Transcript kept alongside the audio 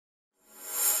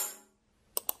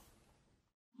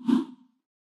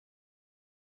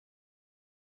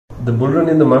The bull run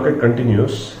in the market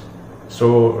continues.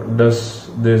 So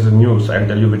there's a news I'll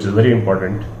tell you which is very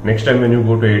important. Next time when you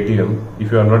go to ATM,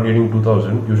 if you are not getting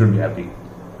 2000, you should be happy.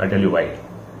 I'll tell you why.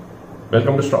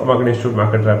 Welcome to Stock Market Institute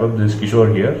Market Wrap Up. This is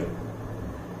Kishore here.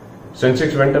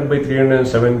 Sensex went up by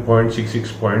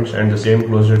 307.66 points and the same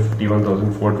closed at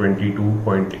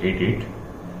 51,422.88.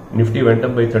 Nifty went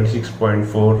up by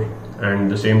 36.4 and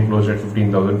the same closed at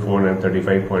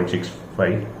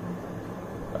 15,435.65.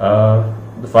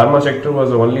 The pharma sector was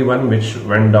the only one which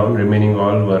went down, remaining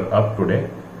all were up today.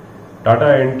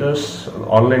 Tata enters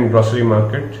online grocery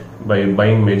market by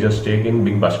buying major stake in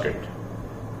Big Basket.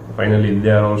 Finally, they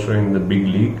are also in the big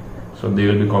league, so they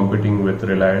will be competing with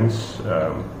Reliance,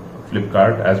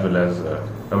 Flipkart as well as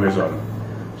Amazon.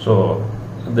 So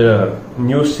the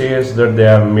news says that they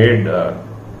have made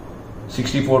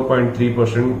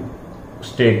 64.3%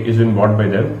 stake is been bought by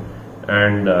them,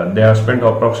 and they have spent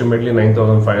approximately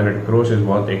 9,500 crores is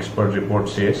what the expert report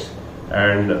says.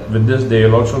 And with this, they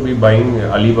will also be buying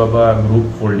Alibaba Group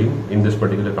holding in this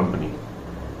particular company.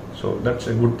 So that's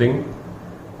a good thing.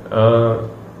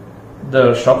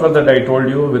 The shocker that I told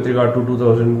you with regard to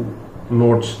 2000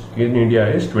 notes in India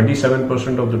is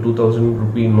 27% of the 2000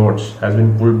 rupee notes has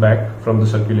been pulled back from the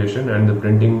circulation and the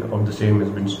printing of the same has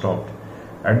been stopped.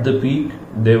 At the peak,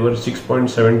 there were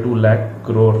 6.72 lakh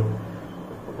crore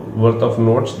worth of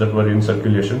notes that were in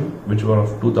circulation, which were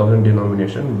of 2000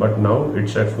 denomination, but now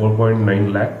it's at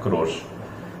 4.9 lakh crores.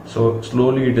 So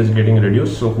slowly it is getting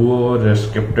reduced. So whoever has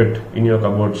kept it in your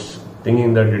cupboards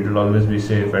thinking that it will always be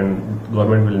safe and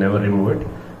government will never remove it,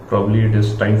 probably it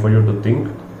is time for you to think.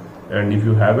 And if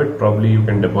you have it, probably you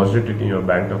can deposit it in your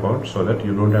bank account so that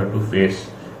you don't have to face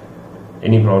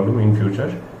any problem in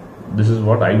future. This is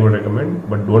what I would recommend,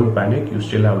 but don't panic, you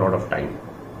still have a lot of time.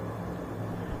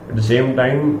 At the same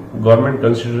time, government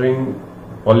considering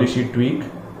policy tweak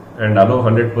and allow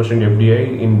 100%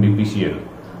 FDI in BPCL.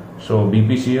 So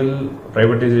BPCL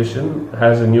privatization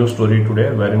has a new story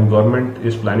today wherein government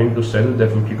is planning to sell their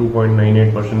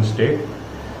 52.98% stake,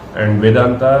 and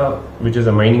Vedanta, which is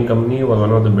a mining company, was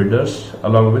one of the bidders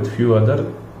along with few other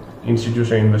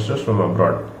institutional investors from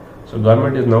abroad. So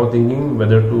government is now thinking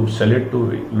whether to sell it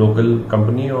to local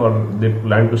company or they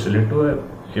plan to sell it to a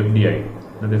FDI,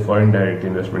 that is foreign direct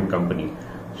investment company.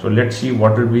 So let's see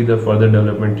what will be the further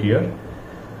development here.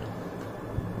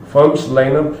 Firms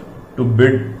line up to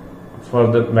bid for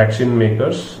the vaccine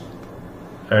makers,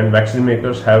 and vaccine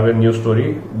makers have a new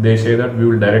story. They say that we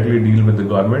will directly deal with the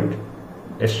government.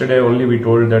 Yesterday only we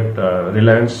told that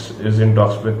Reliance is in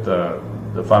talks with the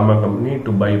pharma company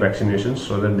to buy vaccinations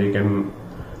so that they can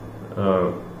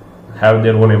have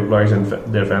their own employees and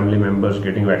their family members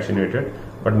getting vaccinated.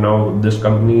 But now this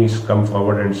companies come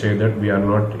forward and say that we are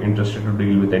not interested to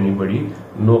deal with anybody,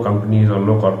 no companies or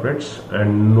no corporates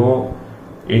and no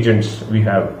agents we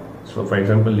have. So for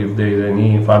example, if there is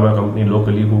any pharma company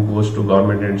locally who goes to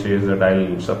government and says that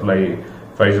I'll supply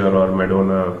Pfizer or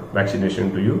Moderna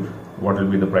vaccination to you, what will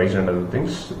be the price and other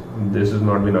things, this has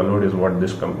not been allowed is what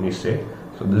this companies say.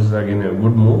 So this is again a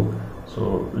good move.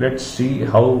 So let's see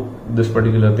how this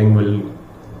particular thing will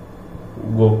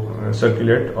go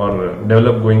circulate or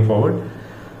develop going forward.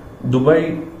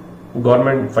 Dubai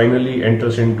government finally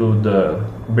enters into the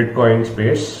Bitcoin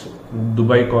space.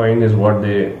 Dubai coin is what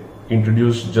they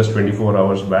introduced just 24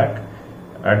 hours back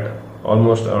at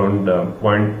almost around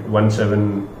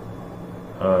 $0.17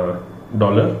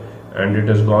 dollar, and it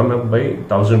has gone up by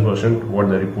 1000% what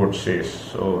the report says.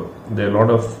 So there are a lot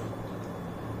of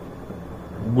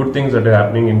good things that are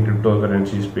happening in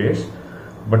cryptocurrency space,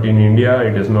 but in India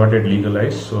it is not yet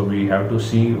legalized, so we have to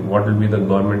see what will be the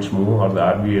government's move or the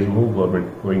RBI's move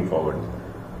going forward.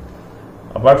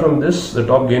 Apart from this, the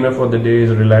top gainer for the day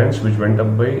is Reliance, which went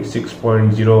up by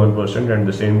 6.01% and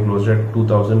the same closed at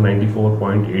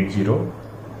 2094.80.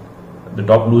 The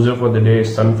top loser for the day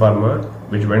is Sun Pharma,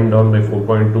 which went down by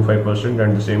 4.25%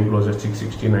 and the same closed at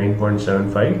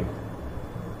 669.75.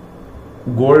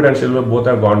 Gold and silver both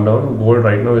have gone down. Gold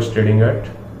right now is trading at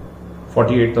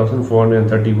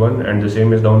 48,431 and the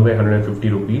same is down by 150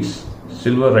 rupees.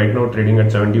 Silver right now trading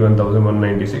at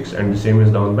 71,196 and the same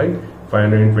is down by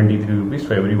 523 rupees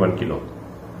for every 1 kilo.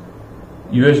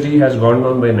 USD has gone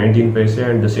down by 19 paise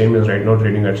and the same is right now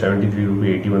trading at 73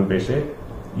 rupee 81 paise.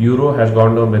 Euro has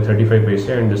gone down by 35 paise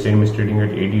and the same is trading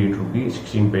at 88 rupee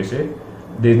 16 paise.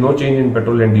 There is no change in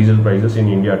petrol and diesel prices in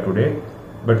India today,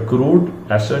 but crude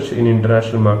as such in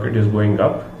international market is going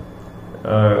up.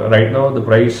 Right now the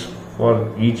price for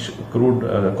each crude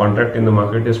contract in the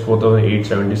market is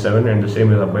 4,877 and the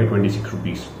same is up by 26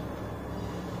 rupees.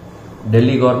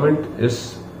 Delhi government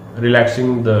is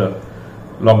relaxing the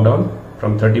lockdown.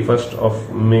 from 31st of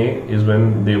May is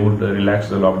when they would relax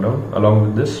the lockdown. Along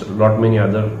with this, many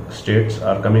other states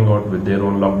are coming out with their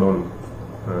own lockdown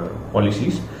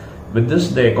policies. With this,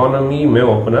 the economy may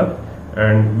open up,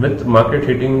 and with market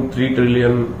hitting 3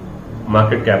 trillion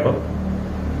market cap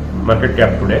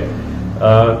today,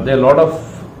 there are a lot of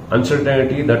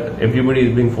uncertainty that everybody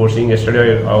has been foreseeing.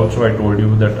 Yesterday I told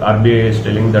you that RBI is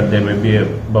telling that there may be a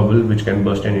bubble which can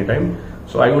burst anytime.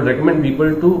 So I would recommend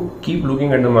people to keep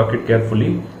looking at the market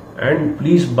carefully, and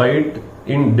please buy it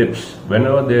in dips.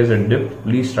 Whenever there is a dip,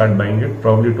 please start buying it.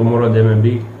 Probably tomorrow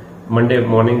Monday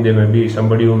morning there may be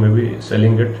somebody who may be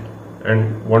selling it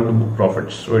and want to book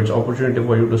profits. So it's opportunity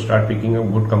for you to start picking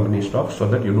up good company stocks so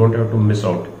that you don't have to miss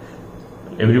out.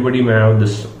 Everybody may have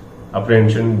this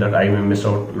apprehension that I may miss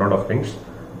out a lot of things.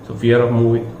 So fear of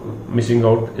missing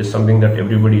out is something that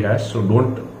everybody has. So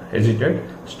don't hesitate.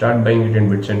 Start buying it in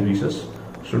bits and pieces.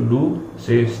 So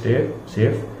stay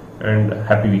safe and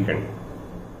happy weekend.